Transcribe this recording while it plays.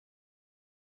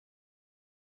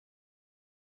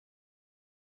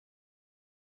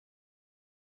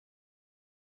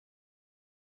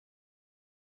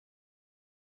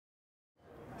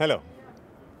Hello,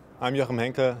 I'm Joachim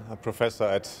Henke, a professor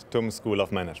at TUM School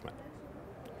of Management.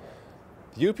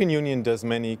 The European Union does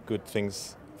many good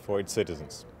things for its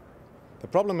citizens. The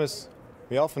problem is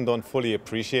we often don't fully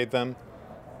appreciate them,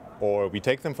 or we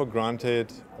take them for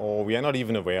granted, or we are not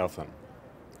even aware of them.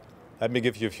 Let me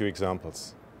give you a few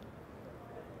examples.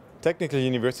 Technical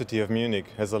University of Munich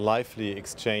has a lively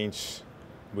exchange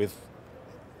with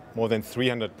more than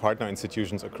 300 partner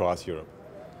institutions across Europe.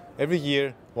 Every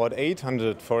year, about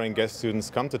 800 foreign guest students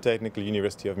come to Technical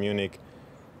University of Munich,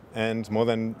 and more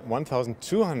than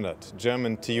 1,200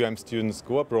 German TUM students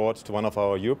go abroad to one of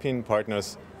our European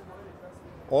partners,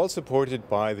 all supported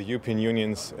by the European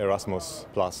Union's Erasmus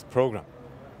Plus program.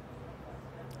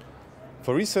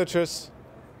 For researchers,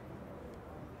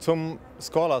 TUM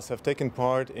scholars have taken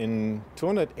part in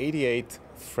 288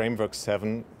 Framework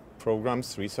 7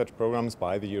 programs, research programs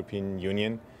by the European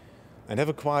Union, and have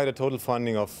acquired a total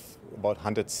funding of about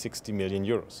 160 million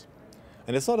euros.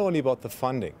 And it's not only about the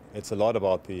funding, it's a lot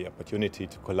about the opportunity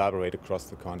to collaborate across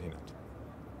the continent.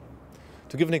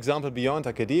 To give an example beyond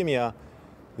academia,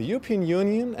 the European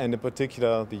Union, and in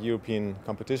particular the European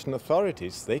competition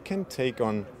authorities, they can take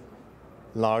on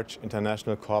large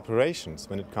international corporations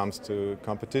when it comes to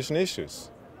competition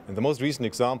issues. And the most recent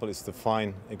example is the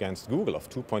fine against Google of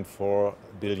 2.4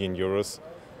 billion euros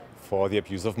for the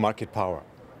abuse of market power.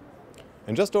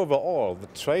 And just overall, the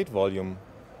trade volume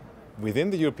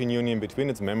within the European Union between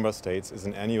its member states is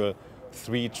an annual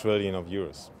 3 trillion of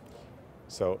euros.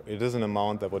 So it is an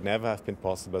amount that would never have been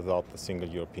possible without the single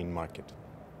European market.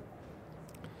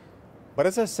 But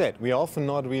as I said, we are often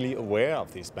not really aware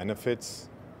of these benefits,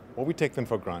 or we take them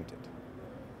for granted.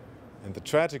 And the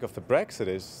tragic of the Brexit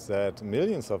is that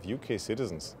millions of UK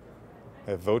citizens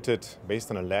have voted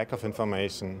based on a lack of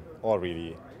information or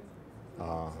really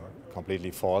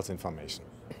completely false information.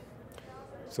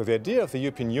 So the idea of the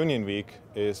European Union Week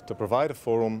is to provide a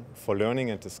forum for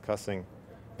learning and discussing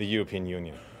the European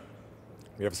Union.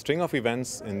 We have a string of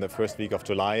events in the first week of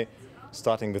July,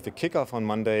 starting with the kickoff on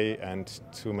Monday and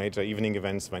 2 major evening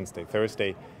events Wednesday,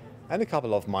 Thursday, and a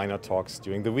couple of minor talks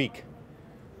during the week.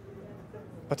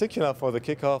 Particular for the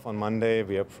kickoff on Monday,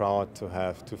 we are proud to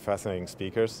have 2 fascinating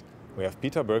speakers. We have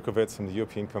Peter Berkowitz from the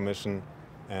European Commission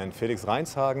and Felix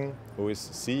Reinshagen, who is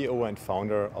CEO and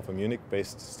founder of a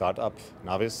Munich-based startup,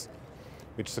 Navis,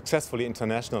 which successfully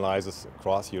internationalizes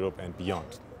across Europe and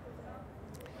beyond.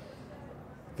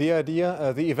 The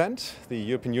event, the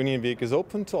European Union Week, is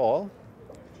open to all.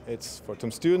 It's for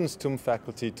TUM students, TUM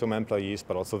faculty, TUM employees,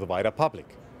 but also the wider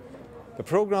public. The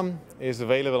program is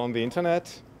available on the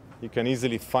internet. You can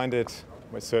easily find it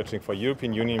by searching for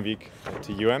European Union Week at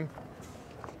TUM.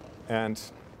 And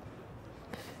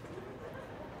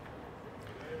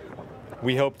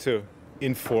we hope to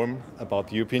inform about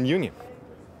the European Union.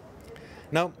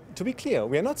 Now, to be clear,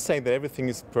 we are not saying that everything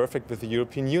is perfect with the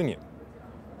European Union.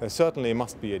 There certainly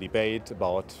must be a debate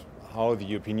about how the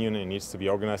European Union needs to be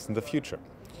organized in the future.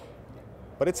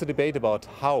 But it's a debate about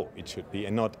how it should be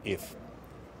and not if.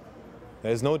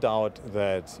 There is no doubt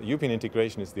that European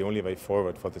integration is the only way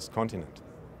forward for this continent.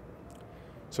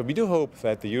 So we do hope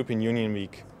that the European Union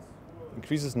Week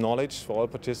increases knowledge for all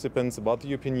participants about the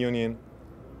European Union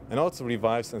and also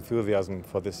revives enthusiasm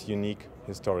for this unique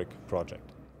historic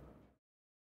project.